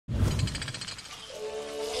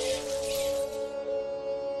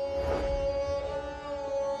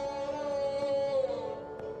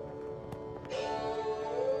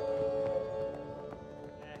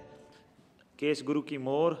Case Guru ki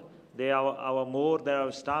more, they are our more, they are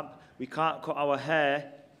our stamp. We can't cut our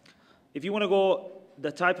hair. If you want to go,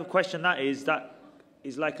 the type of question that is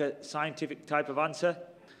like a scientific type of answer.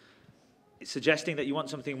 It's suggesting that you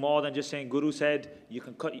want something more than just saying Guru said you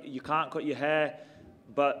can't cut your hair,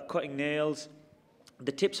 but cutting nails.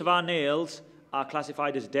 The tips of our nails are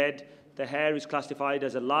classified as dead. The hair is classified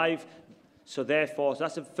as alive. So therefore,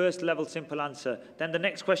 that's the first level simple answer. Then the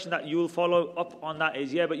next question that you'll follow up on that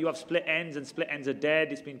is, yeah, but you have split ends and split ends are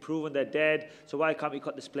dead. It's been proven they're dead. So why can't we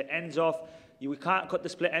cut the split ends off? We can't cut the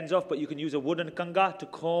split ends off, but you can use a wooden kanga to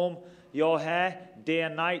comb your hair day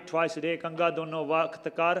and night, twice a day. Kanga dono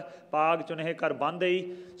waqt kar, paag chunhe kar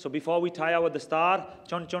bandai. So before we tie our dastar,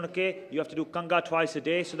 chun chunke, you have to do kanga twice a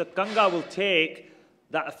day. So the kanga will take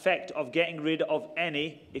that effect of getting rid of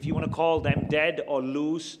any, if you want to call them dead or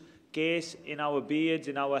loose, case in our beards,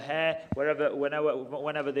 in our hair,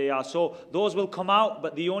 whenever they are. So those will come out,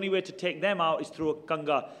 but the only way to take them out is through a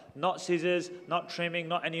kanga. Not scissors, not trimming,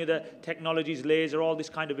 not any other technologies, laser, all this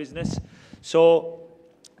kind of business. So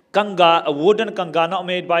kanga, a wooden kanga, not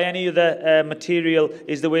made by any other material,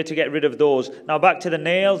 is the way to get rid of those. Now back to the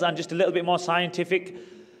nails, and just a little bit more scientific.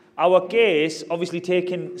 Our case, obviously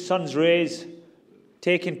taking sun's rays,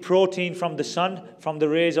 taking protein from the sun, from the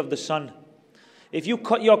rays of the sun. If you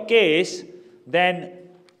cut your case, then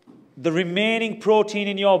the remaining protein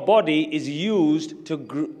in your body is used to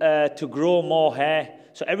grow more hair.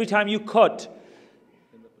 So every time you cut,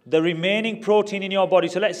 the remaining protein in your body,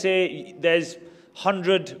 so let's say there's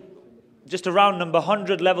 100, just a round number,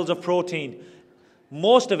 100 levels of protein.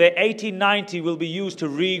 Most of it, 80, 90, will be used to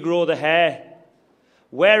regrow the hair.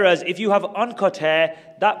 Whereas if you have uncut hair,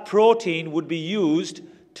 that protein would be used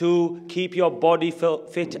to keep your body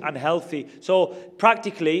fit and healthy. So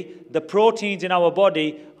practically, the proteins in our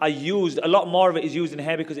body are used, a lot more of it is used in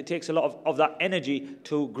hair because it takes a lot of that energy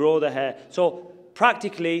to grow the hair. So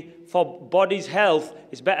practically, for body's health,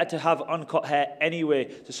 it's better to have uncut hair anyway.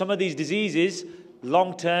 So some of these diseases,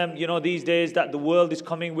 long term, these days that the world is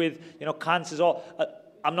coming with, cancers or...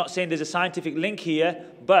 I'm not saying there's a scientific link here,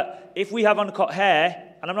 but if we have uncut hair,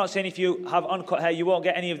 and I'm not saying if you have uncut hair, you won't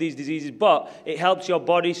get any of these diseases, but it helps your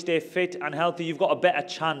body stay fit and healthy. You've got a better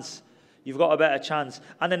chance. You've got a better chance.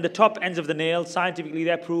 And then the top ends of the nails, scientifically,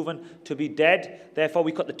 they're proven to be dead. Therefore,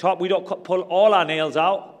 we cut the top. We don't pull all our nails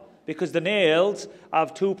out because the nails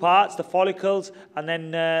have two parts, the follicles, and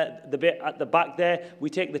then the bit at the back there.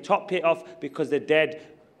 We take the top bit off because they're dead.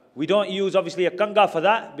 We don't use, obviously, a kanga for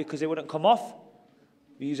that because it wouldn't come off.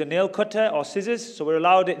 We use a nail cutter or scissors, so we're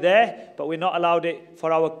allowed it there, but we're not allowed it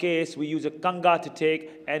for our case. We use a kanga to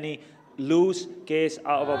take any loose case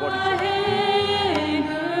out of our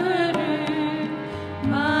body.